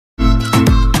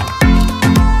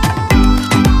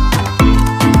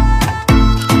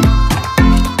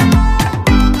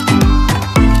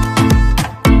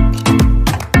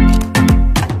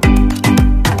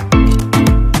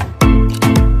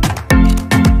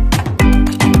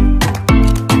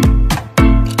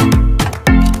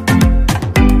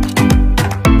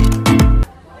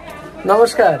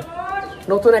নমস্কার,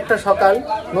 নতুন একটা সকাল,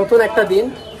 নতুন একটা দিন।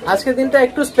 আজকের দিনটা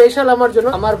একটু স্পেশাল আমার জন্য।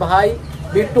 আমার ভাই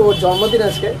বিট্টু, ওর জন্মদিন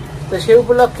আজকে, তো সেই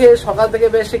উপলক্ষে সকাল থেকে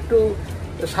বেশ একটু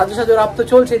সাজু সাজু রাত তো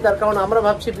চলছেই। তার কারণ আমরা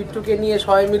ভাবছি বিট্টুকে নিয়ে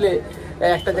সবাই মিলে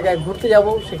একটা জায়গায় ঘুরতে যাব,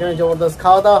 সেখানে জবরদস্ত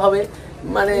খাওয়া দাওয়া হবে,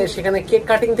 মানে সেখানে কেক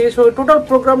কাটিং থেকে শুরু টোটাল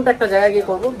প্রোগ্রামটা একটা জায়গায় গিয়ে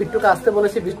করবো। বিট্টুকে আসতে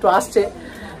বলেছি, বিট্টু আসছে,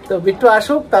 তো বিট্টু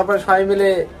আসুক, তারপরে সবাই মিলে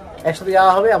একসাথে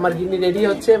যাওয়া হবে। আমার গিন্নি রেডি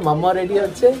হচ্ছে, মাম্মা রেডি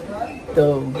হচ্ছে, তো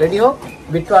রেডি হোক,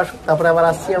 বিট্টু আসুক, তারপরে আবার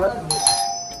আসছি আবার।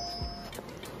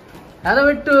 হ্যালো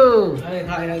বিট্টু,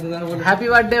 হ্যাপি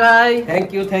বার্থডে ভাই।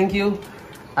 Thank you.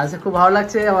 আজকে খুব ভালো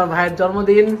লাগছে, আমার ভাইয়ের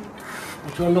জন্মদিন।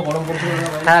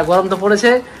 হ্যাঁ, গরম তো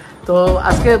পড়েছে। তো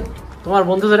আজকে তোমার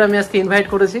বন্ধুদের আমি আজকে ইনভাইট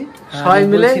করেছি, সবাই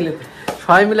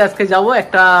মিলে আজকে যাব,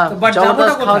 একটা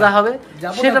জবরদস্ত খাওয়া দাওয়া হবে।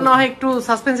 সেটা না হয় একটু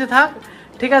সাসপেন্সে থাক,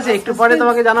 ঠিক আছে? একটু পরে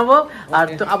তোমাকে জানাবো। আর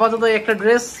আপাতত একটা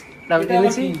ড্রেস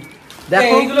এনেছি,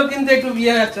 দেখো। এইগুলো কিন্তু একটু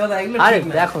বিয়ে আছে, আরে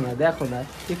দেখো না,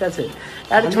 ঠিক আছে?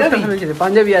 আর ছোট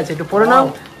পাঞ্জাবি আছে, একটু পরে নাও,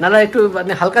 নাহলে একটু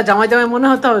মানে হালকা জামাই জামাই মনে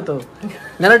হতে হবে, তো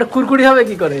নাহলে একটু কুরকুরি হবে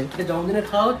কি করে? জন্মদিনে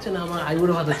খাওয়া হচ্ছে না, আমার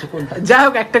আইবুড়ো ভাত হচ্ছে। কোনটা? যাই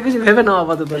হোক, একটা কিছু ভেবে নাও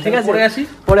আপাতত, ঠিক আছে?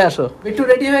 পরে আসো। বিট্টু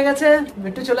রেডি হয়ে গেছে,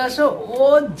 বিট্টু চলে আসো। ও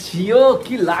জিও,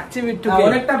 কি লাগছে বিট্টুকে!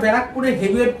 অনেকটা ব্যারাকপুরে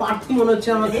হেভিওয়েট প্রার্থী মনে হচ্ছে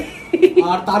আমাকে।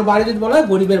 আর তার বাইরে যদি বলা হয়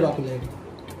গরিবের বাপু লাগে।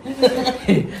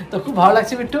 তো খুব ভালো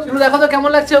লাগছে বিট্টু, একটু দেখো তো কেমন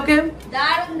লাগছে ওকে।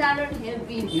 দারুণ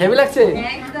হেভি লাগছে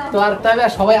তো। আর তাহলে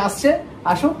সবাই আসছে,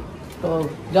 আসুক। তো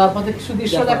যাওয়ার পথে কিছু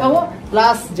দৃশ্য দেখাবো,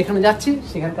 প্লাস যেখানে যাচ্ছি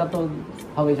সেখানকার তো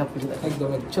হবে সবকিছু।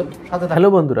 হ্যালো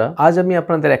বন্ধুরা, আজ আমি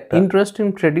আপনাদের একটা ইন্টারেস্টিং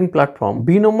ট্রেডিং প্ল্যাটফর্ম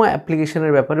বিনমো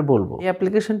অ্যাপ্লিকেশনের ব্যাপারে বলবো। এই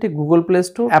অ্যাপ্লিকেশনটি Google play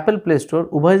store, Apple play store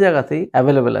উভয় জায়গাতেই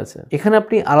অ্যাভেলেবেল আছে। এখানে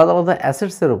আপনি আলাদা আলাদা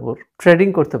অ্যাসেটস এর উপর ট্রেডিং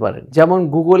করতে পারেন, যেমন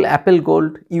Google, Apple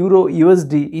gold, euro,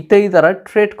 USD ইত্যাদি দ্বারা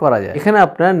ট্রেড করা যায়। এখানে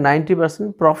আপনার 90%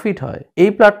 প্রফিট হয়।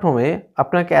 এই প্ল্যাটফর্মে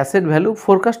আপনাকে অ্যাসেট ভ্যালু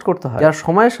ফোরকাস্ট করতে হয়, যার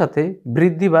সময়ের সাথে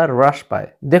বৃদ্ধি বা হ্রাস পায়।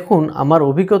 দেখুন, আমার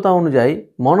অভিজ্ঞতা অনুযায়ী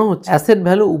মনে হচ্ছে অ্যাসেট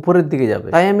ভ্যালু উপরের দিকে যাবে,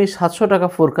 তাই আমি 700 টাকা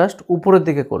ফোরকাস্ট উপরের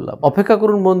দিকে করলাম। অপেক্ষা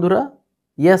করুন বন্ধুরা,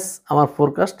 ইয়েস, আমার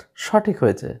ফোরকাস্ট সঠিক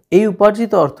হয়েছে। এই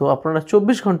উপার্জিত অর্থ আপনারা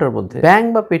 24 ঘন্টার মধ্যে ব্যাংক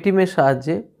বা পেটিএমের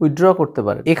সাহায্যে উইথড্র করতে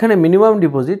পারেন। এখানে মিনিমাম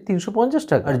ডিপোজিট 350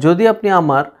 টাকা। আর যদি আপনি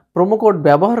আমার প্রোমো কোড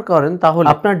ব্যবহার করেন তাহলে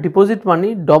আপনার ডিপোজিট মানি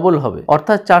ডবল হবে,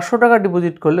 অর্থাৎ 400 টাকা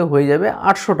ডিপোজিট করলে হয়ে যাবে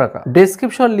 800 টাকা।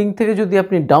 ডেসক্রিপশন লিঙ্ক থেকে যদি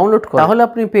আপনি ডাউনলোড করেন তাহলে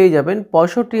আপনি পেয়ে যাবেন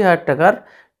 65,000 টাকার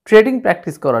ট্রেডিং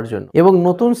প্র্যাকটিস করার জন্য এবং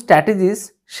নতুন স্ট্র্যাটেজিস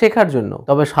শেখার জন্য।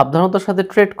 তবে সাবধানতার সাথে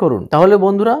ট্রেড করুন। তাহলে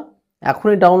বন্ধুরা,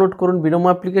 এখনই ডাউনলোড করুন বিনমো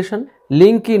application,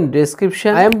 link in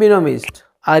description. I am বিনমিস্ট,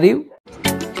 are you?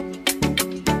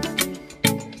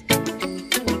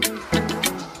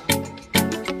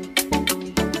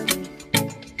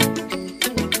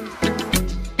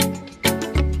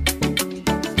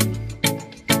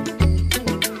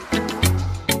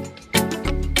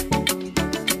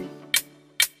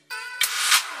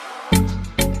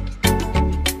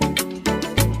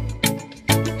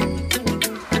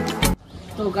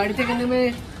 তো গাড়ি থেকে নেমে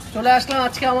চলে আসলাম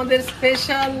আজকে আমাদের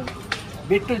স্পেশাল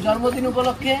বিট্টুর জন্মদিন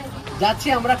উপলক্ষে। যাচ্ছি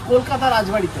আমরা কলকাতা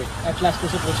রাজবাড়িতে।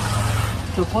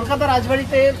 তো কলকাতা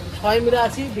রাজবাড়িতে সবাই মিলে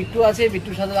আছি, বিট্টু আছে,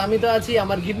 বিট্টুর সাথে আমি তো আছি,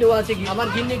 আমার গিন্নিও আছে। আমার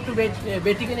গিন্নি একটু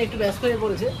বেটিকে নিয়ে একটু ব্যস্ত হয়ে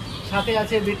পড়েছে, সাথে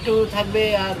আছে বিট্টু থাকবে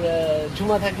আর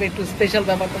ঝুমা থাকবে, একটু স্পেশাল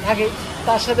ব্যাপারটা থাকে।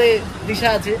 তার সাথে দিশা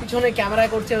আছে, পিছনে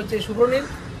ক্যামেরায় করছে হচ্ছে সুব্রনীল।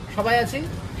 সবাই আছি,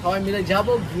 সবাই মিলে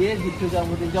যাবো, গিয়ে বিট্টু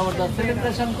জন্মদিন জবরদস্ত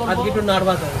সেলিব্রেশন করবো। আজকে একটু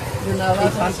নার্ভাস হবে,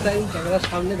 ফার্স্ট টাইম ক্যামেরার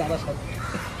সামনে দাদার সাথে।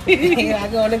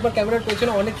 আগে অনেকবার ক্যামেরার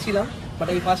পেছনে অনেক ছিলাম, বাট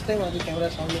এই ফার্স্ট টাইম আজকে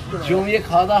ক্যামেরার সামনে একটু জমিয়ে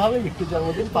খাওয়া দাওয়া হবে, বিট্টুর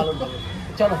জন্মদিন পালন হবে।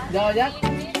 চলো যাওয়া যাক।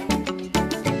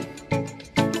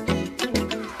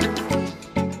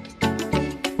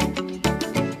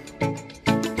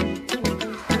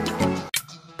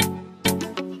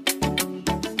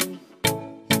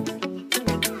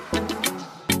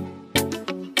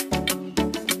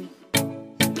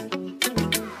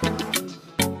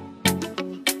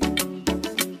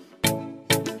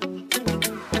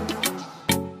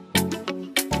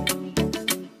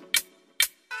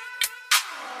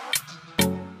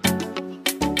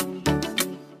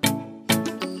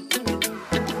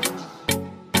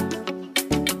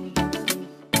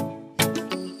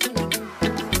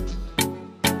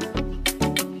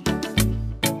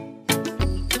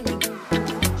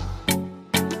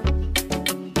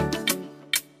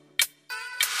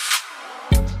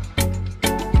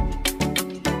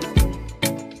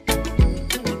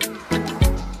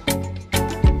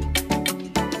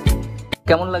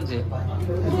 কেমন লাগছে?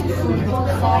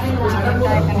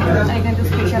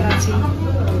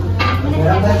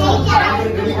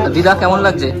 দিদা কেমন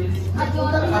লাগছে?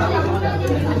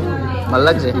 ভালো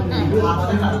লাগছে?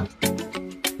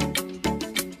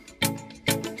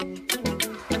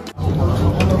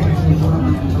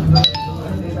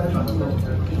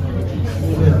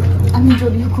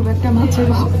 যদিও খুব একটা মাছের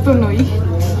ভক্ত নই,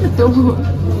 তবু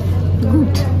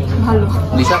গুড, ভালো।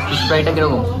 দিশা ফিশ ফ্রাইটা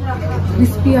কিরকম?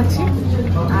 ক্রিস্পি আছে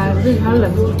আর বেশ ভালো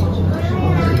লাগে।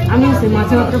 আমি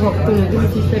মাছের একটা ভক্ত নই, কিন্তু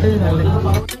ফিশ ফ্রাইটা বেশ ভালো লাগে।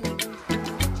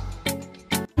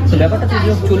 ব্যাপারটা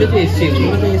চলে তো এসছে,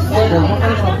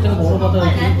 সবথেকে বড় কথা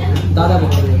হচ্ছে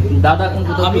দাদা এখন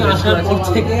আমি আসার পর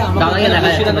থেকে দাদাকে দেখা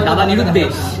যাচ্ছে, দাদা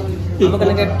নিরুদ্দেশ। আমাকে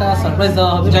নাকি একটা সারপ্রাইজ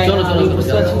দেওয়া হবে। চলো চলো,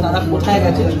 বুঝতে পারছি দাদা কোথায়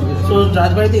গেছে। তো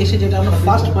রাজবাড়িতে এসে যেটা আমরা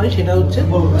ফার্স্ট পাই সেটা হচ্ছে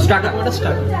স্টার্টার।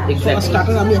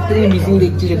 স্টার্টার আমি একটা মিসিং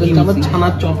দেখছি, সেটা হচ্ছে আমার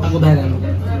ছানার চপটা কোথায় গেল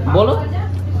বলো,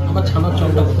 আমার ছানার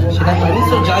চপটা কোথায় সেটা পাইনি।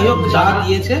 তো যাই হোক, যা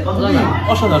দিয়েছে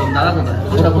অসাধারণ। দাদা কোথায়,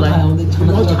 ওটা কোথায়? আমাদের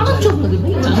ছানার চপ,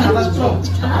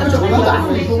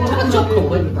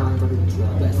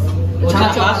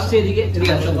 ছানার চপ আসছে এদিকে,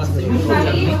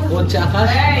 হচ্ছে আকাশ,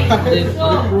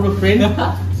 পুরো ফ্রেন্ড।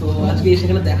 তো আজকে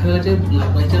সেখানে দেখা গেছে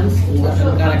বাই চান্স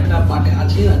ওখানকার একটা পার্টে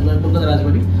আছে কলকাতা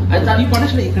রাজবাড়ি। আর তার পার্টে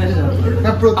সেটা এখানে আছে।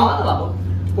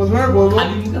 প্রথমে বলবো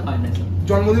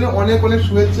জন্মদিনে অনেক অনেক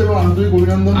শুভেচ্ছা এবং আন্তরিক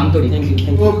অভিনন্দন।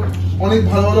 তো অনেক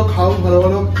ভালো ভালো খাও, ভালো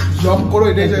ভালো জব করো,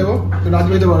 এটাই চাইবো। তো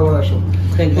রাজবাড়িতে বারবার আসো,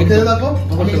 খেতে থাকো।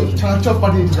 আমি ছানার চপ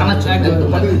পাঠিয়েছি,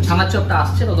 ছানার চপটা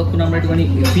আসছে, ততক্ষণ আমরা একটুখানি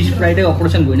ফিশ ফ্রাইটাই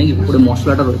অপারেশন করি নাকি? উপরে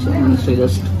মশলাটা রয়েছে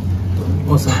জাস্ট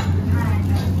ওসা।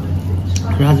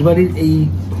 রাজবাড়ির এই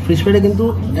ফিশ ফ্রাইটা কিন্তু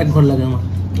এক ঘর লাগে আমার।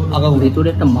 ভেতরে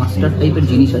একটা মাস্টার টাইপের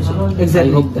জিনিস আছে,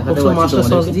 মাস্টার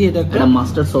সস দিয়ে, এটা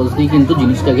মাস্টার সস দিয়ে কিন্তু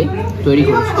জিনিসটাকে তৈরি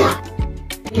করেছে।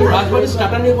 রাজবাড়ির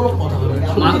স্টার্টার নিয়ে কোনো কথা হবে না,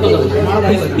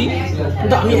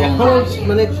 কিন্তু আমি এখনো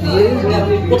মানে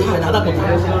কোথায় দাদা,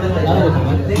 কোথায়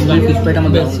ফিশ ফ্রাইটা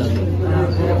আমার বেশ লাগে,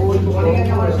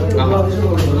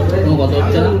 কোনো কথা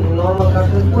হচ্ছে না।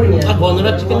 আর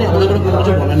গন্ধরাজ চিকেনে আমাদের কোনো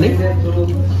কিছু বলার নেই,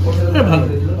 ভালো।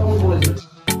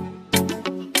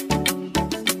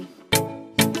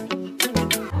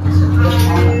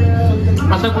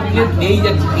 আশা করি এই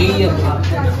যাচ্ছে, এই যাচ্ছে,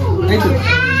 তাই তো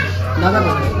দাদা।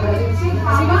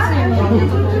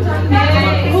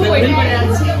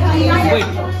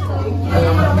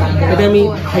 এটা আমি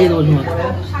খাইয়ে দেবো তোমার।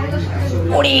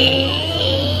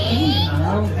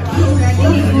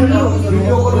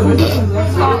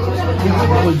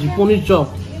 বলছি পনির চপ,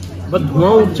 এবার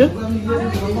ধোঁয়া উঠছে,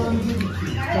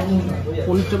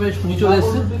 পনির চপে সুজি চলে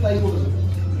এসছে।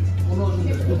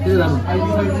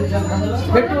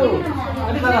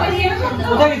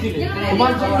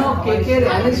 তোমার জন্য কেকের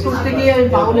অ্যারেঞ্জ করতে গিয়ে আমি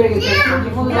পাগল হয়ে গেছি।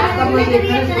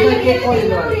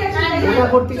 ওটা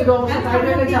করতে গিয়ে অবস্থা খারাপ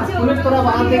হয়ে গেছে। স্কুলের তোরা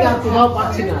বানাতে গিয়ে আর কোথাও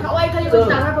পাচ্ছি না।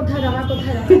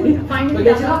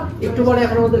 একটু পরে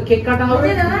এখন আমাদের কেক কাটা হবে,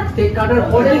 কেক কাটার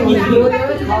পরে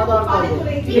খাওয়া দাওয়া করবো,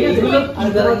 ঠিক আছে?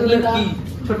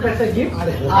 ছোট্ট একটা গিফট,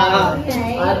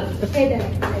 আর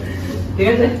ঠিক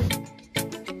আছে।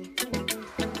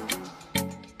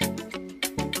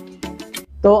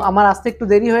 তো আমার আসতে একটু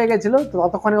দেরি হয়ে গেছিল, তো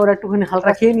ততক্ষণে ওরা একটুখানি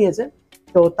হালকা খেয়ে নিয়েছে।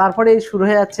 তো তারপরে শুরু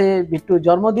হয়ে যাচ্ছে বিট্টুর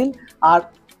জন্মদিন। আর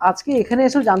আজকে এখানে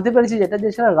এসেও জানতে পেরেছি যেটা, যে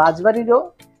সেটা রাজবাড়িরও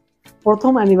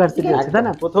প্রথম অ্যানিভার্সারি হচ্ছে, তাই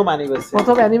না?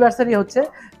 প্রথম অ্যানিভার্সারি হচ্ছে।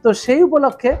 তো সেই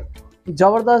উপলক্ষে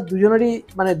জবরদস্ত দুজনেরই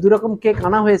মানে দুরকম কেক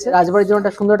আনা হয়েছে। রাজবাড়ির জন্য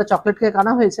একটা সুন্দর একটা চকলেট কেক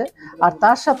আনা হয়েছে, আর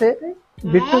তার সাথে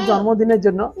বিট্টুর জন্মদিনের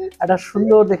জন্য একটা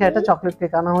সুন্দর দেখে একটা চকলেট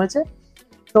কেক আনা হয়েছে।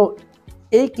 তো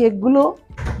এই কেকগুলো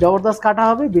জবরদস্ত কাটা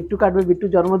হবে, বিট্টু কাটবে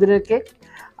বিট্টুর জন্মদিনের কেক।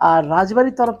 আর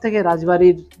রাজবাড়ির তরফ থেকে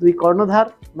রাজবাড়ির দুই কর্ণধার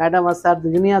ম্যাডাম আর স্যার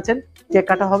দুজনেই আছেন, কেক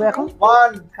কাটা হবে এখন।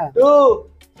 1 2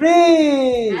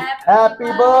 3 happy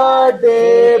birthday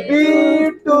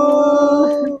Bittu,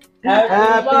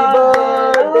 happy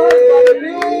birthday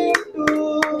Bittu,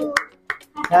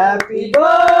 happy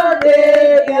birthday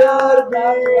dear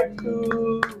Bittu,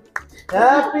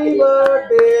 happy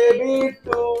birthday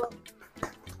Bittu.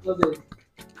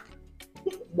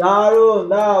 দারুন,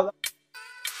 দাও।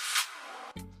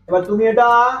 এবার তুমি এটা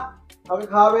আমাকে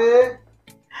খাওয়াবে।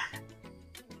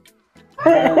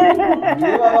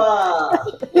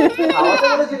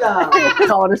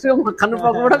 খাওয়ানোর সময় মাখানো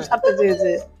পকোড়া সাথে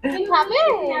চেয়েছে।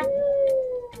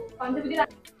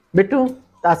 বিট্টু,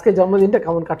 আজকে জন্মদিনটা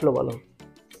কেমন কাটলো বলো?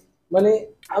 মানে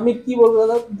আমি কি বলবো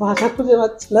দাদা, ভাষা খুঁজে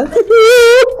পাচ্ছি না।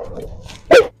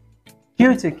 কি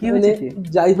হয়েছে, কি হয়েছে?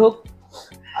 যাই হোক,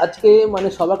 আজকে মানে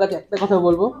সবার কাছে একটা কথা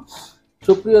বলবো,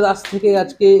 সুপ্রিয় দাস থেকে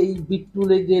আজকে এই বিট্টুর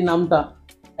যে নামটা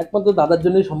একমাত্র দাদার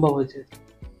জন্যই সম্ভব হয়েছে।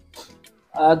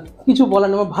 আর কিছু বলার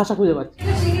না, আমার ভাষা খুঁজে পাচ্ছি।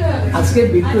 আজকে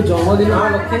বিট্টুর জন্মদিন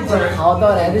উপলক্ষে যে খাওয়া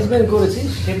দাওয়ার অ্যারেঞ্জমেন্ট করেছি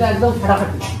সেটা একদম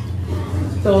ফাটাফাটি।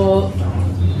 তো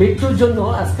বিট্টুর জন্য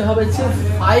আজকে হবে হচ্ছে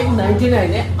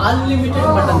 599-এ আনলিমিটেড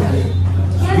মাটন থালি।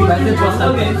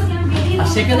 আর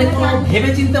সেখানে কোনো ভেবে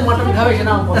চিন্তে মাটন খাবে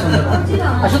সেটা আমার পছন্দ না।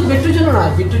 আর শুধু বিট্টুর জন্য না,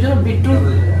 বিট্টুর জন্য বিট্টুর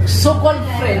সো কল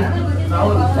ফ্রেন্ড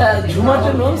ঝুমার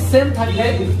জন্য সেম থাকবে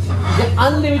যে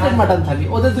আনলিমিটেড মাটন থালি,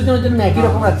 ওদের দুজনের জন্য একই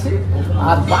রকম আছে।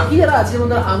 আর বাকি যারা আছে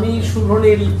যেমন আমি,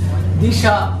 শুভনীল,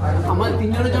 দিশা, আমার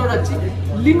তিনজনের জন্য রাখছি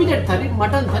লিমিটেড থালি,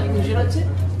 মাটন থালি, সেটা হচ্ছে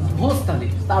ভোজ থালি।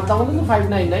 তার দাম কিন্তু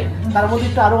 599। তার মধ্যে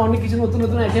একটু আরো অনেক কিছু নতুন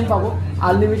নতুন আইটেম পাবো।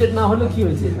 আনলিমিটেড না হলেও কি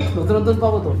হয়েছে, নতুন নতুন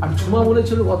পাবো তো। আর ঝুমা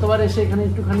বলেছিল গতবার এসে এখানে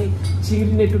একটুখানি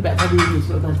চিংড়ি নিয়ে একটু ব্যথা দিয়ে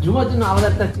দিয়েছিল, ঝুমার জন্য আলাদা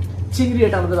একটা চিংড়ি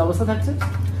এটা আমাদের ব্যবস্থা থাকছে।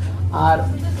 আর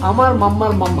আমার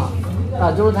মাম্মার মাম্মা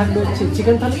তার জন্য থাকবে হচ্ছে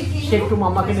চিকেন থালি, সে একটু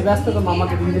মাম্মাকে নিয়ে ব্যস্ত, তো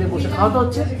মাম্মাকে ধীরে ধীরে বসে খাওয়াতে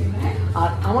হচ্ছে। আর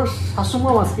আমার শাশুমা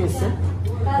আজকে এসছে,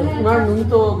 ওনার উনি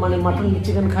তো মানে মাটন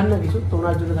চিকেন খান না কিছু, তো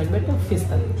ওনার জন্য থাকবে একটা ফিশ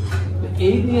থালি।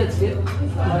 এই নিয়েছে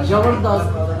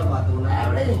জবরদস্ত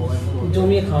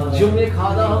জমিয়ে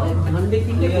খাওয়া দাওয়া হবে। ঘন্টে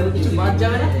কিনলে কোনো কিছু বাদ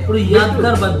যাবে না, পুরো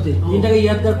ইয়াদগার বাদতে দিনটাকে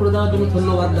ইয়াদগার করে দেওয়ার জন্য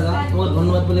ধন্যবাদ দাদা। তোমার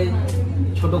ধন্যবাদ বলে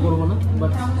ছোট করবো না,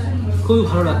 বাট খুবই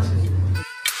ভালো লাগছে।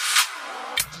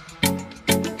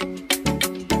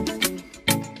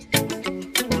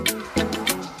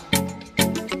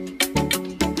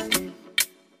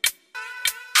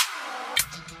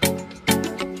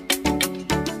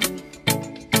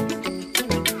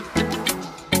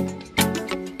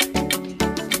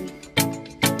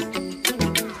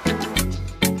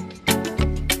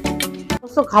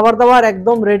 খাবার দাবার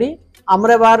একদম রেডি।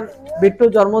 আমরা এবার বিট্টু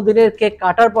জন্মদিনের কেক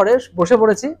কাটার পরে বসে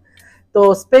পড়েছি। তো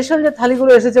স্পেশাল যে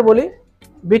থালিগুলো এসেছে বলি,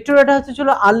 বিট্টুর এটা হচ্ছে ছিল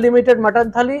আনলিমিটেড মাটন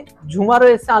থালি, ঝুমারও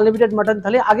এসেছে আনলিমিটেড মাটন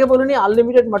থালি। আগে বলিনি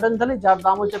আনলিমিটেড মাটন থালি, যার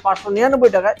দাম হচ্ছে 599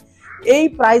 টাকায়। এই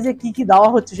প্রাইজে কি কি দেওয়া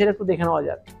হচ্ছে সেটা একটু দেখে নেওয়া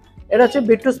যাক। এটা হচ্ছে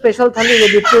বিট্টু স্পেশাল থালি, যে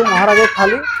বিট্টু মহারাজের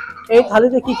থালি। এই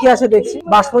থালিতে কি কি আছে দেখছি,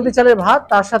 বাসমতি চালের ভাত,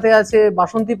 তার সাথে আছে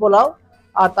বাসন্তী পোলাও,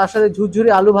 আর তার সাথে ঝুরঝুরি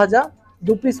আলু ভাজা,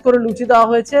 2 পিস করে লুচি দেওয়া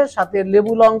হয়েছে, সাথে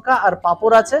লেবু লঙ্কা আর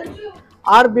পাঁপড় আছে।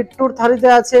 আর বিট্টুর থালিতে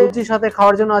আছে লুচির সাথে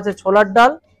খাওয়ার জন্য আছে ছোলার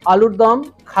ডাল, আলুর দম,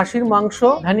 খাসির মাংস,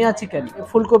 ধনিয়া চিকেন,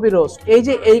 ফুলকপি রোস্ট। এই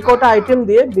যে এই কটা আইটেম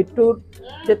দিয়ে বিট্টুর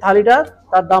যে থালিটা,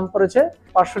 তার দাম পড়েছে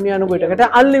 599 টাকা। এটা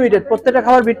আনলিমিটেড, প্রত্যেকটা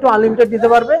খাবার বিট্টু আনলিমিটেড দিতে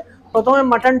পারবে। প্রথমে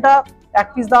মাটনটা 1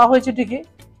 পিস দেওয়া হয়েছে ঠিকই,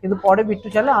 কিন্তু পরে বিট্টু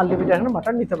চাইলে আনলিমিটেড এখানে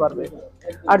মাটন নিতে পারবে।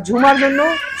 আর ঝুমার জন্য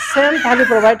সেম থালি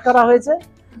প্রোভাইড করা হয়েছে।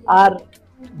 আর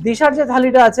দিশার যে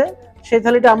থালিটা আছে সেই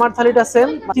থালিটা আমার থালিটা সেম।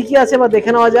 কি কি আছে বা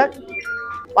দেখে নেওয়া যাক।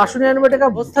 599 টাকা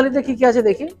ভোজ থালিতে কি কি আছে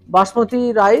দেখি। বাসমতি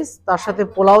রাইস, তার সাথে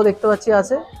পোলাও দেখতে পাচ্ছি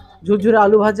আছে, ঝুরঝুরে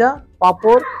আলু ভাজা,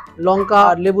 পাঁপড়, লঙ্কা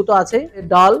আর লেবু তো আছেই,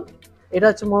 ডাল, এটা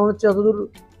হচ্ছে মনে হচ্ছে যতদূর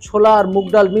ছোলা আর মুগ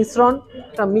ডাল মিশ্রণ,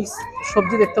 একটা মিক্স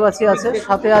সবজি দেখতে পাচ্ছি আছে।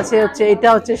 সাথে আছে হচ্ছে এটা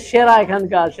হচ্ছে সেরা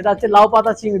এখানকার, সেটা হচ্ছে লাউ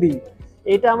পাতা চিংড়ি।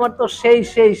 এটা আমার তো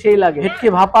সেই লাগে। ভেটকি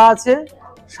ভাপা আছে,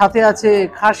 সাথে আছে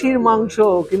খাসির মাংস,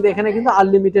 কিন্তু এখানে কিন্তু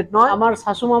আনলিমিটেড নয়। আমার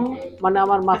শাশুমাম মানে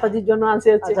আমার মাতাজির জন্য আছে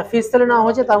আচ্ছা ফিশ থালি নেওয়া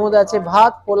হয়েছে, তার মধ্যে আছে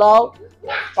ভাত, পোলাও,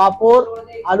 পাঁপড়,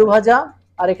 আলু ভাজা,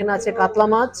 আর এখানে আছে কাতলা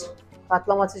মাছ।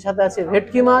 কাতলা মাছের সাথে আছে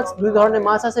ভেটকি মাছ, 2 ধরনের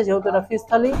মাছ আছে যেহেতু এটা ফিশ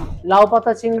থালি, লাউ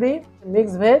পাতা চিংড়ি,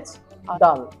 মিক্স ভেজ আর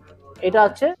ডাল। এটা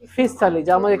হচ্ছে ফিশ থালি,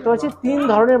 যা আমরা দেখতে পাচ্ছি 3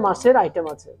 ধরনের মাছের আইটেম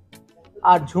আছে।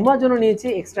 আর ঝুমার জন্য নিয়েছি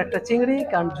এক্সট্রা একটা চিংড়ি,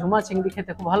 কারণ ঝুমা চিংড়ি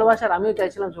খেতে খুব ভালোবাসে, আর আমিও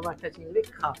চাইছিলাম ঝুমা একটা চিংড়ি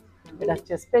খা। এটা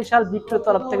হচ্ছে স্পেশাল বিট্টুর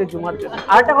তরফ থেকে ঝুমার জন্য।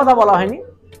 আরেকটা কথা বলা হয়নি,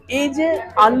 এই যে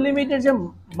আনলিমিটেড যে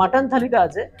মাটন থালিটা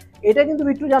আছে, এটা কিন্তু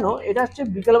বিট্টু জানো, এটা হচ্ছে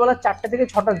বিকেলবেলা 4টে থেকে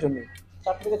 6টার জন্য।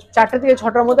 4টে থেকে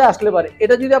 6টার মধ্যে আসলে পারে।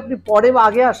 এটা যদি আপনি পরে বা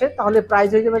আগে আসে তাহলে প্রাইস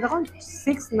হয়ে যাবে তখন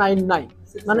 699,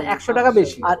 মানে 100 টাকা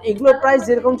বেশি। আর এগুলোর প্রাইস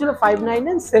যেরকম ছিল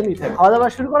 599 সেমই থাকে। খাওয়া দাওয়া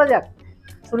শুরু করা যাক।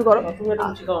 শুরু করো। তুমি এটা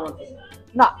খাও আমাকে।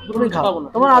 না তুমি খাও না,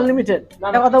 তোমার আনলিমিটেড।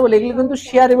 একটা কথা বলি, এগুলো কিন্তু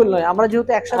শেয়ারেবল নয়। আমরা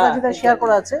যেহেতু একসাথে আছি তাই শেয়ার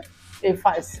করা আছে। এই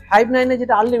 599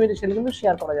 যেটা আনলিমিটেড সেটা কিন্তু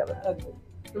শেয়ার করা যাবে।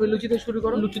 তুমি লুচিতে শুরু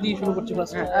করো। লুচি দিয়ে শুরু করছি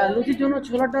ফার্স্ট। হ্যাঁ, লুচির জন্য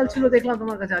ছোলার ডাল ছিল দেখলাম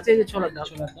তোমার কাছে আছে, এই যে ছোলার ডাল।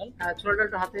 হ্যাঁ, ছোলার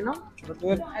ডালটা হাতে নাও। ছোলার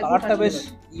ডালের কালারটা বেশ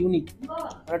ইউনিক,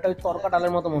 কালারটা তরকা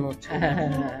ডালের মতো মনে হচ্ছে। হ্যাঁ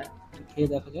হ্যাঁ হ্যাঁ, খেয়ে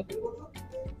দেখা যাক।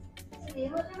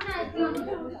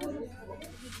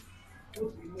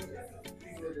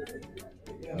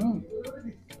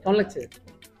 কেমন লাগছে?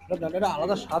 ডালের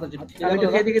আলাদা স্বাদ আছে। আমি একটু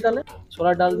খেয়ে দেখি তাহলে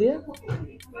ছোলার ডাল দিয়ে।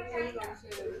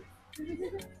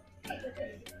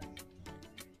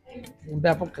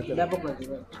 ব্যাপক খেতে, ব্যাপক লাগছে।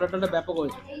 ছোলার ডালটা ব্যাপক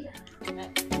হয়েছে।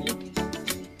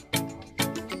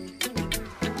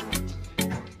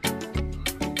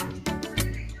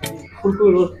 ফুলকপি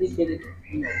রোস্ট দিয়ে খেয়ে দেখি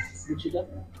লুচিটা।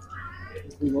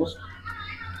 রোস্ট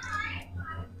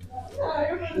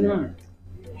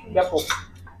ব্যাপক।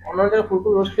 অন্য জায়গায় ফুলকপি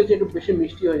রোস্ট খেয়েছি একটু বেশি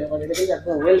মিষ্টি হয়ে যায়, মানে এটা কিন্তু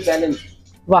একদম ওয়েল ব্যালেন্সড।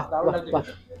 বাহ বাহ।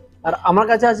 আর আমার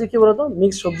কাছে আছে কি বলতো,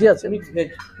 মিক্স সবজি আছে,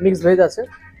 মিক্স ভেজ আছে।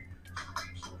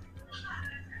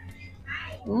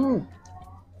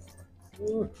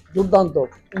 দুর্দান্ত।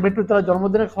 বিট্টু তার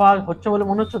জন্মদিনে খাওয়া হচ্ছে বলে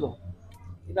মনে হচ্ছে তো?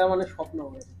 এটা মানে স্বপ্ন,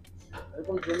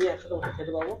 এরকম জমি একসাথে বসে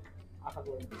খেতে পাবো আশা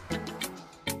করি।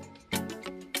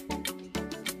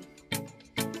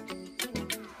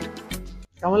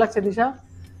 কেমন লাগছে দিশা?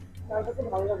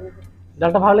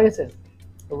 ডালটা ভালো লেগেছে?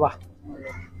 বাহ।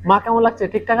 মা কেমন লাগছে?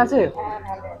 ঠিকঠাক আছে?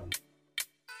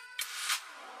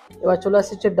 এবার চলে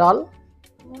আসছে ডাল,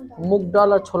 মুগ ডাল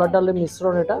আর ছোলার ডালের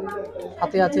মিশ্রণ এটা।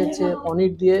 সাথে আছে হচ্ছে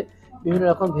পনির দিয়ে, বিভিন্ন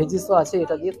রকম ভেজিসও আছে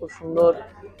এটা দিয়ে, খুব সুন্দর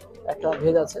একটা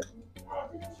ভেজ আছে।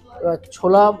 এবার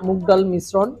ছোলা মুগ ডাল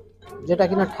মিশ্রণ, যেটা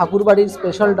কিনা ঠাকুর বাড়ির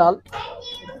স্পেশাল ডাল,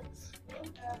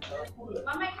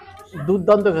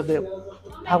 দুর্দান্ত খেতে।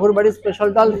 ঠাকুর বাড়ির স্পেশাল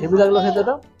ডাল, হেভি লাগলো খেতে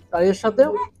এটা। আর এর সাথে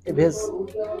এই ভেজ।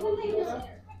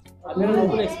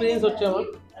 নতুন এক্সপিরিয়েন্স হচ্ছে আমার।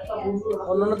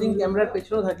 অন্যান্য দিন ক্যামেরার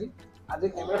পেছনেও থাকি, আজকে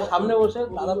ক্যামেরার সামনে বসে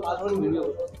দাদা 5 মিনিট ভিডিও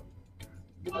করছে।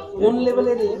 কোন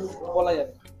লেভেলের বলা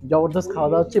যাবে। জবরদস্ত খাওয়া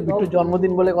দাওয়া হচ্ছে। বিট্টুর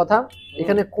জন্মদিন বলে কথা,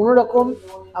 এখানে কোনো রকম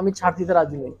আমি ছাড় দিতে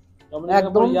রাজি নেই।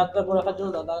 একদম যাত্রা করে রাখার জন্য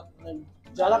দাদা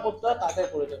যারা করতে হয় তাকে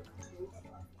করে দেবে।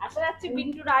 আশা রাখছি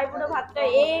বিন্টুর আইবুড়ো ভাতটা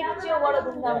এর চেয়েও বড়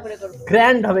ধুমধাম করে করবে।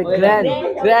 গ্র্যান্ড হবে,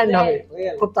 গ্র্যান্ড হবে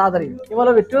খুব তাড়াতাড়ি। কি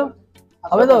বলো বিট্টু,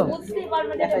 হবে তো? বুঝতেই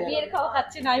পারবে না বিয়ের খাওয়া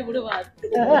খাচ্ছে না আইবুড়ো ভাত।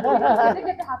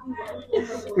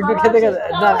 বিট্টু খেতে খেতে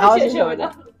না খাওয়া শেষ হবে না।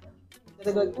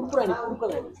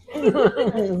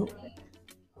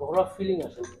 ঘরোয়া ফিলিং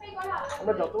আসে।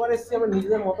 আমরা যতবার এসেছি আমরা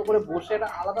নিজেদের মতো করে বসে একটা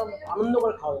আলাদা আনন্দ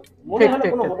করে খাওয়া যায়। মনে হয় না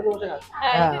কোনো হোটেলে বসে খাচ্ছি।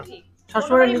 হ্যাঁ,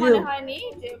 সবসময় নিজে হয়নি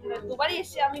যে দুবারই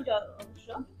এসেছি আমি অবশ্য,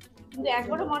 কিন্তু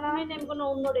একবারও মনে হয় না আমি কোনো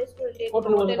অন্য রেস্টুরেন্টে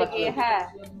হোটেলে গিয়ে। হ্যাঁ,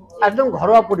 একদম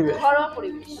ঘরোয়া পরিবেশ। ঘরোয়া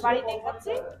পরিবেশ, বাড়িতে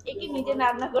খাচ্ছি, একই নিজে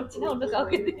রান্না করছি না, অন্য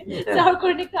কাউকে সার্ভ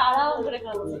করে একটু আরাম করে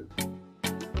খাচ্ছি।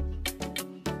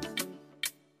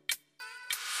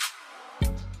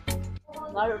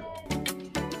 দারুণ।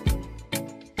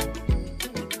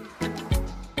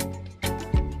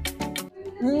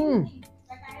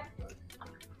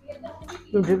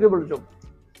 তুমি ঠিকই বলেছো।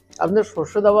 আপনাদের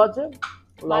সর্ষে দেওয়া আছে,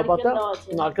 লাউ পাতা,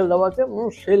 নারকেল দেওয়া আছে,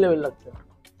 সেই লেভেল লাগছে।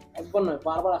 একবার নয়,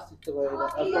 বারবার আসতে ইচ্ছে করে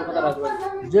কলকাতা রাজবাড়ি।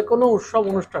 যে কোনো উৎসব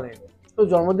অনুষ্ঠানে, তো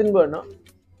জন্মদিন বলে না,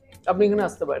 আপনি এখানে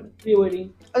আসতে পারেন। Pre wedding.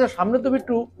 আচ্ছা, সামনে তো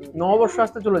একটু নববর্ষ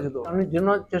আসতে চলেছে, তো আমি জন্য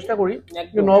চেষ্টা করি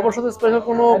যে নববর্ষতে স্পেশাল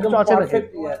কোনো কিছু আছে নাকি।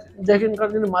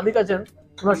 যেখানকার যিনি মালিক আছেন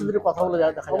ওনার সাথে একটু কথা বলে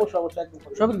যায়, দেখা অবশ্যই অবশ্যই একদম।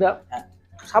 সবিতা,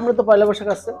 সামনে তো পয়লা বৈশাখ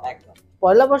আসছে।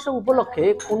 পয়লা বৈশাখ উপলক্ষে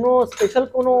কোনো স্পেশাল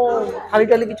কোনো থালি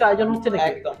টালি কিছু আয়োজন হচ্ছে নাকি?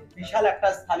 একদম বিশাল একটা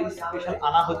থালি স্পেশাল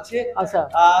আনা হচ্ছে। আচ্ছা,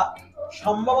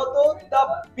 সম্ভবত the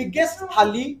biggest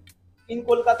thali in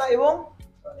Kolkata, এবং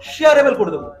শেয়ারেবল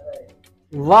করে দেবো।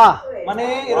 বাহ, মানে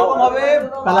এরকম হবে,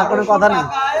 তাহলে কোনো কথা নেই,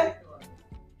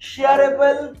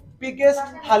 shareable biggest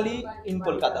thali in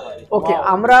Kolkata হবে। ওকে,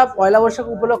 আমরা পয়লা বৈশাখ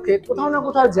উপলক্ষে কোথাও না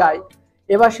কোথাও যাই।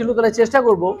 এবার শিলুতলায় চেষ্টা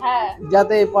করব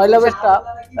যাতে পয়লা বৈশাখটা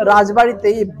রাজবাড়িতে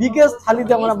এই বিগেস্ট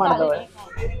থালিতে আমরা মানাতে পারি।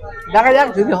 দেখা যাক,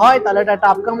 যদি হয় তাহলে এটা একটা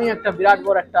আপকামিং একটা বিরাট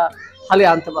বড় একটা থালি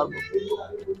আনতে পারবো।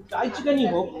 চাই চিকেনই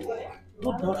হোক,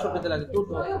 দুর্ধর্ষ খেতে লাগে,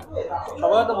 দুর্ধর্ষ।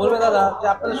 সবাই তো বলবে দাদা যে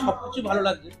আপনাদের সবকিছু ভালো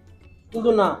লাগছে, কিন্তু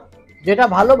না, যেটা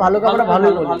ভালো ভালোকে আমরা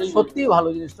ভালোই বলি। সত্যিই ভালো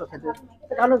জিনিসটা খেতে,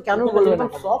 কারণ কেন বলবে না,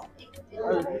 সফট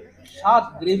স্বাদ,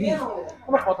 গ্রেভি,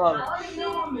 কোনো কথা হবে।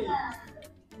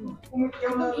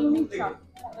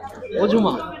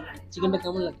 ওজুমা, চিকেনটা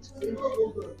কেমন লাগছে?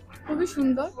 খুবই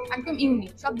সুন্দর, একদম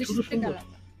ইউনিক, সব দেশ থেকে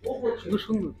আলাদা। খুব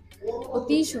সুন্দর,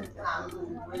 অতি সুন্দর।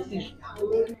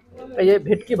 এই যে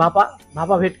ভেটকি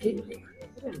ভাপা ভেটকি,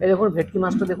 এই দেখুন ভেটকি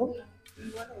মাছটা দেখুন,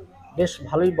 বেশ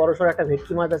ভালোই বড়সড় একটা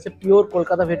ভেটকি মাছ আছে, পিওর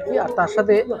কলকাতা ভেটকি। আর তার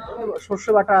সাথে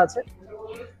সর্ষে বাটা আছে।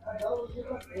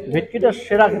 ভেটকিটা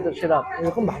সেরা খেতে, সেরা।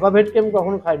 এরকম ভাপা ভেটকি আমি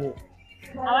কখনো খাইনি।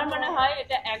 আমার মনে হয়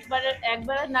এটা একবার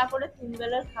না করে 3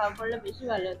 বেলার খাওয়া করলে বেশি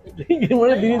ভালো হতো।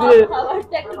 মানে ধীরে ধীরে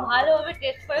খাবারটা একটু ভালোভাবে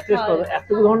টেস্ট করে খাওয়া। এত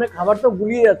ধরনের খাবার তো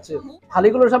গুলিয়ে যাচ্ছে,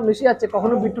 থালিগুলো সব মিশে যাচ্ছে।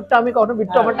 কখনো বিট্টুরটা আমি, কখনো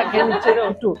বিট্টু আমারটা খেয়ে নিচ্ছে।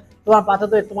 একটু তোমার পাতা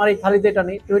তো, তোমার এই থালিতে এটা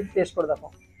নেই, তুমি টেস্ট করে দেখো।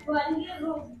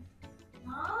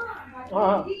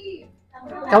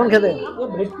 কেমন খেতে?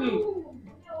 ভেটকি,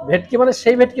 ভেটকি মানে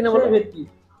সেই ভেটকি না, বলে ভেটকি।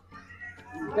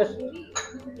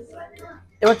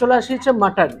 এবার চলে আসি হচ্ছে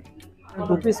মাটন।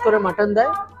 2 পিস করে মাটন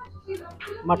দেয়।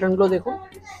 মাটনগুলো দেখুন,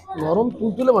 নরম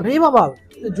তুলতুলে মাটন। এই বাবা,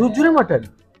 ঝুরঝুরে মাটন।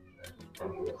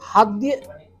 হাত দিয়ে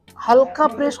হালকা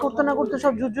প্রেস করতে না করতে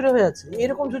সব ঝুরঝুরে হয়ে যাচ্ছে,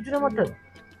 এরকম ঝুরঝুরে মাটন।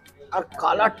 আর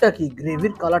কালারটা কি,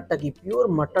 গ্রেভির কালারটা কি, পিওর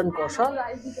মাটন কষা।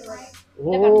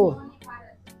 ও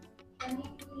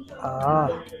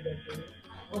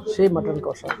সেই মাটন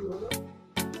কষা।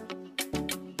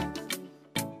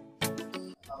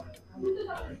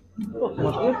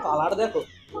 কালার দেখো,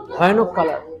 ভয়ানক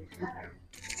কালার।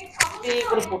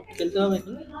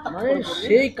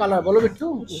 সেই কালার বলো একটু।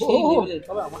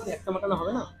 আমাকে একটা মাটন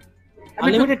হবে না,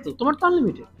 আনলিমিটেড তো? তোমার তো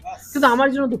আনলিমিটেড, কিন্তু আমার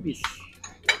জন্য 2 পিস।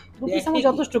 2 পিস আমার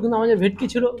যথেষ্ট। কিন্তু আমাদের ভেটকি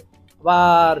ছিল,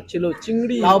 আবার ছিল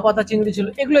চিংড়ি, লাউ পাতা চিংড়ি ছিল,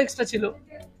 এগুলো এক্সট্রা ছিল।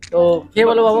 তো খেয়ে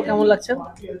বলো বাবু কেমন লাগছে?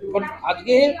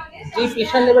 আজকে যে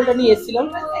স্পেশাল লেভেলটা নিয়ে এসেছিলাম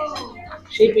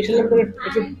সেই প্রেশারের করে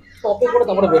একটু টপে করে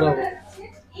তারপরে বেরোবো।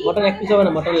 মাটন এক পিস হবে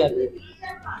না, মাটন লাগবে।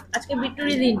 আজকে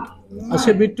বিট্টুরি দিন,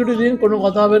 আজকে বিট্টুটি দিন, কোনো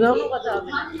কথা হবে না। কথা হবে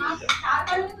না।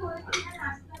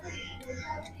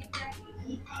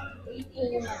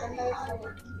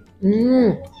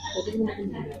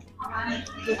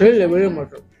 সেই লেভেলের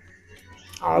মটন,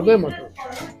 আগে মটন।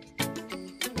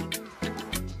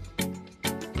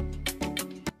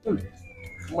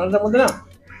 মাটনের মধ্যে না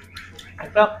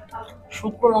একটা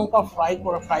শুকনো লঙ্কা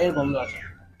ফ্রাইয়ের গন্ধ আছে।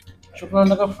 শুকনো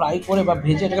লঙ্কা ফ্রাই করে বা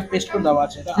ভেজে এটাকে পেস্ট করে দেওয়া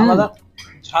আছে, এটা আলাদা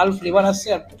ঝাল ফ্লেভার আসছে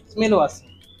আর স্মেলও আসছে।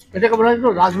 এটাকে বলা হয়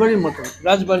রাজবাড়ির মটন।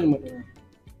 রাজবাড়ির মটন,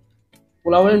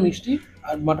 পোলাওয়ের মিষ্টি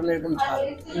আর মাটনের এরকম ঝাল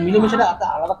মিলেমিশেটা একটা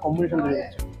আলাদা কম্বিনেশন তৈরি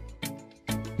হচ্ছে।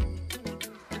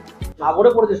 সাগরে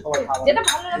পড়েছে সবাই খাবার, যেটা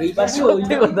ভালো লাগে। এই পাশে ওই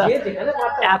কথা। যেখানে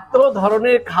এত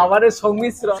ধরনের খাবারের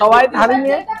সংমিশ্রণ, সবাই থালি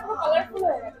নিয়ে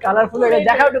কালারফুল হয়ে গেছে।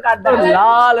 দেখা একটু কাঠটা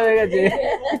লাল হয়ে গেছে।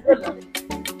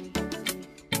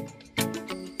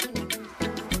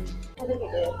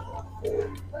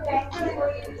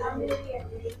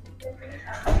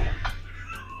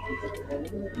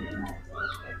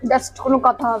 জাস্ট কোনো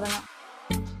কথা হবে না।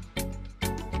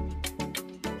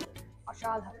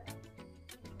 অসাধারণ।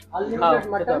 আনলিমিটেড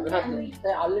মাটন,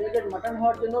 তাই আনলিমিটেড মাটন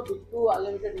হওয়ার জন্য বিট্টু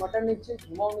আনলিমিটেড মাটন নিচ্ছে,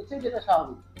 ঝুমাও নিচ্ছে, যেটা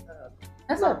স্বাভাবিক।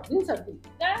 হ্যাঁ স্যার, দিন স্যার,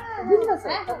 দিন না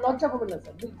স্যার, লজ্জা করবেন না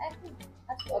স্যার, দিন।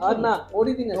 আর না,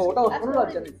 ওরই দিন, ওটা কোনো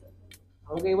লজ্জা নেই স্যার।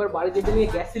 আমাকে এবার বাড়ি যেতে নিয়ে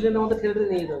গ্যাস সিলিন্ডারের মধ্যে ঠেলে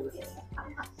নিয়ে যেতে হবে,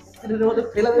 সিলিন্ডারের মধ্যে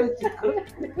ফেলা দেবে চেক করে।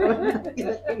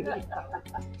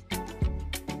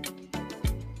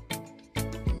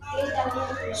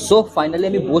 সো ফাইনালি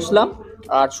আমি বসলাম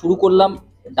আর শুরু করলাম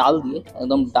ডাল দিয়ে,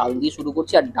 একদম ডাল দিয়ে শুরু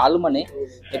করছি। আর ডাল মানে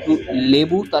একটু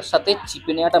লেবু তার সাথে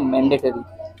চিপে নেওয়াটা ম্যান্ডেটরি।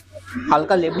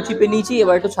 হালকা লেবু চিপে নিয়েছি,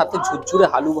 এবার একটু সাথে ঝুরঝুরে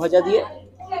আলু ভাজা দিয়ে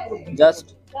জাস্ট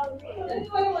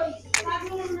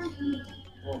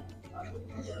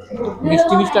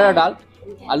মিষ্টি মিষ্টি একটা ডাল,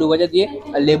 আলু ভাজা দিয়ে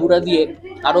আর লেবুটা দিয়ে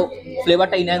আরো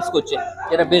ফ্লেভারটা ইনহ্যান্স করছে,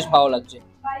 যেটা বেশ ভালো লাগছে।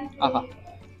 আহা,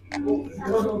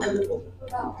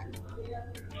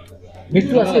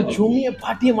 বিট্টু আজকে জমিয়ে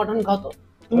ফাটিয়ে মাটন খাতো,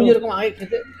 তুমি যেরকম আগে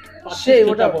খেতে। সে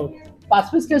ওটা 5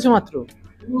 পিস খেয়েছো মাত্র।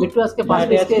 বিট্টু আজকে 5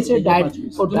 পিস খেয়েছে। ডায়েট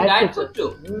করছে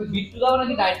বিট্টু দাও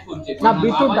নাকি ডায়েট করছে? না,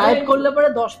 বিট্টু ডায়েট করলে পরে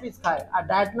 10 পিস খায়, আর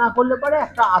ডায়েট না করলে পরে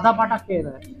একটা আধা পাটা খেয়ে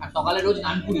নেয়। আর সকালে রোজ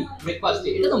নানপুরি ব্রেকফাস্টে,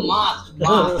 এটা তো মাস্ট।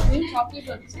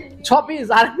 6 পিস,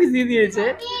 আর পিস দিয়ে দিয়েছে।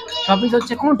 6 পিস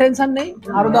হচ্ছে, কোনো টেনশন নেই,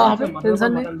 আরো দেওয়া হবে,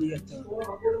 টেনশন নেই।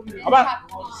 আবার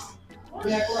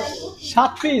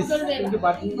 7 পিস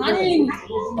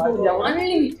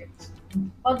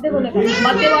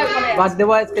বার্থডে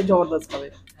বয় আজকে জবরদস্ত খাবে।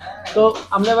 তো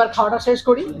আমরা এবার খাওয়াটা শেষ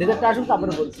করি, ডেজার্টটা আসুন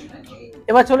তারপরে বলছি।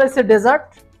 এবার চলে এসেছে ডেজার্ট।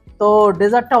 তো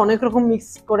ডেজার্টটা অনেক রকম মিক্স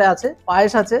করে আছে,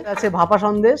 পায়েস আছে, আছে ভাপা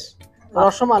সন্দেশ,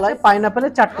 রসমালাই,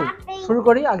 পাইনাপেলের চাটনি। শুরু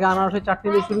করি, আগে আনারসের চাটনি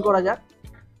দিয়ে শুরু করা যাক।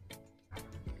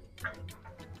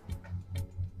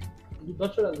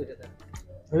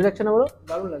 হেভি লাগছে না বলো?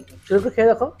 দারুণ লাগছে, শুরু করে খেয়ে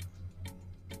দেখো।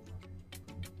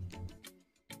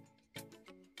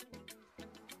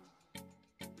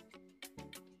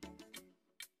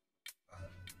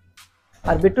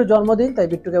 আর বিট্টুর জন্মদিন, তাই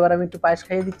বিট্টুকে এবার আমি একটু পায়েস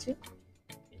খাইয়ে দিচ্ছি।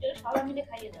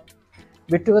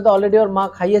 বিট্টুকে তো অলরেডি ওর মা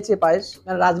খাইয়েছে পায়েস,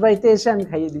 রাজবাড়িতে এসে আমি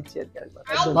খাইয়ে দিচ্ছি আর কি একবার।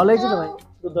 ভালো হয়েছে তো ভাই?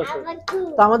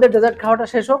 তো আমাদের ডেজার্ট খাওয়াটা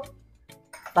শেষ হোক,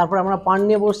 তারপরে আমরা পান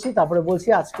নিয়ে বসছি, তারপরে বলছি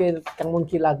আজকের কেমন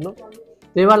কি লাগলো।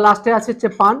 তো এবার লাস্টে আছে হচ্ছে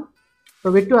পান। তো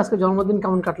বিট্টু আজকে জন্মদিন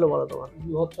কেমন কাটলো বলো তোমার?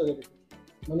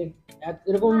 মানে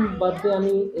এরকম বার্থডে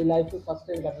আমি এই লাইফে ফার্স্ট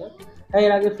টাইম কাটলাম। হ্যাঁ,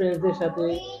 এর আগে ফ্রেন্ডসদের সাথে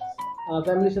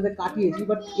ফ্যামিলির সাথে কাটিয়েছি,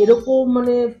 বাট এরকম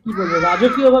মানে কি বলবো,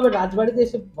 রাজকীয়ভাবে রাজবাড়িতে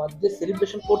এসে বার্থডে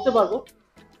সেলিব্রেশন করতে পারবো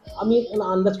আমি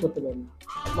আন্দাজ করতে পারিনি।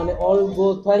 মানে অল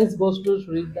থ্যাঙ্কস গোস টু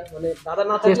সুরিত দা, মানে দাদা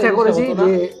না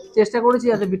চেষ্টা করেছি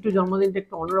যাতে বিট্টুর জন্মদিনটা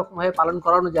একটু অন্যরকম ভাবে পালন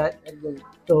করানো যায় একদম।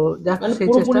 তো যাক, মানে সেই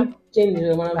পুরোপুরি চেষ্টা চেঞ্জ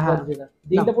হয়ে মানে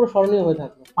দিনটা পুরো স্মরণীয় হয়ে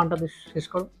থাকলো। পানটা বেশ শেষ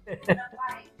করো।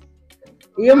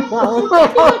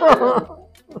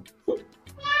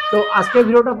 তো আজকের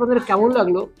ভিডিওটা আপনাদের কেমন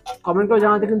লাগলো কমেন্ট করে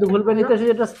জানাতে কিন্তু ভুলবেন না।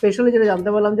 যেটা স্পেশালি যেটা জানতে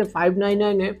পারলাম যে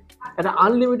 599 একটা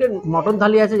আনলিমিটেড মটন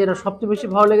থালি আছে, যেটা সবচেয়ে বেশি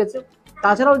ভালো লেগেছে।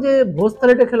 তাছাড়াও যে ভোজ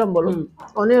থালিটা খেলাম বলো,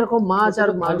 অনেক রকম মাছ আর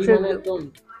মাংসের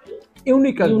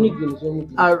ইউনিক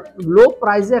আর লো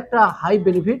প্রাইসে একটা হাই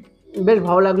বেনিফিট, বেশ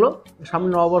ভালো লাগলো। সামনে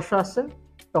নববর্ষ আসছে,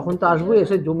 তখন তো আসবোই,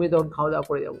 এসে জমিয়ে তখন খাওয়া দাওয়া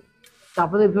করে যাবো। তো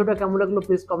আপনাদের ভিডিওটা কেমন লাগলো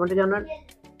প্লিজ কমেন্টে জানান।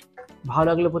 ভালো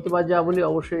লাগলে প্রতিবার যা বলি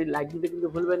অবশ্যই লাইক দিতে কিন্তু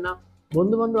ভুলবেন না।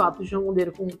 বন্ধু বান্ধব আত্মীয়র মধ্যে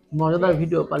এরকম মজাদার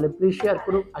ভিডিও পালে প্লিজ শেয়ার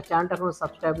করুন। আর চ্যানেলটা এখনো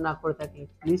সাবস্ক্রাইব না করে থাকলে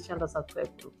প্লিজ চ্যানেলটা সাবস্ক্রাইব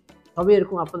করুন। তবে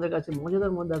এরকম আপনাদের কাছে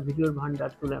মজাদার ভিডিওর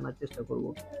ভান্ডার তুলে আনার চেষ্টা করব।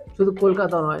 শুধু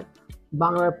কলকাতা নয়,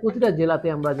 বাংলার প্রতিটা জেলাতে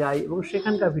আমরা যাই এবং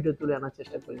সেখানকার ভিডিও তুলে আনার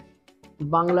চেষ্টা করি।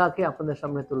 বাংলাকে আপনাদের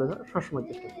সামনে তুলে ধরার সবসময়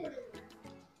চেষ্টা করি।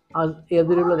 আর এই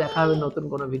অবধি দেখা হবে নতুন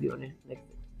কোনো ভিডিও নিয়ে।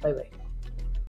 Bye bye.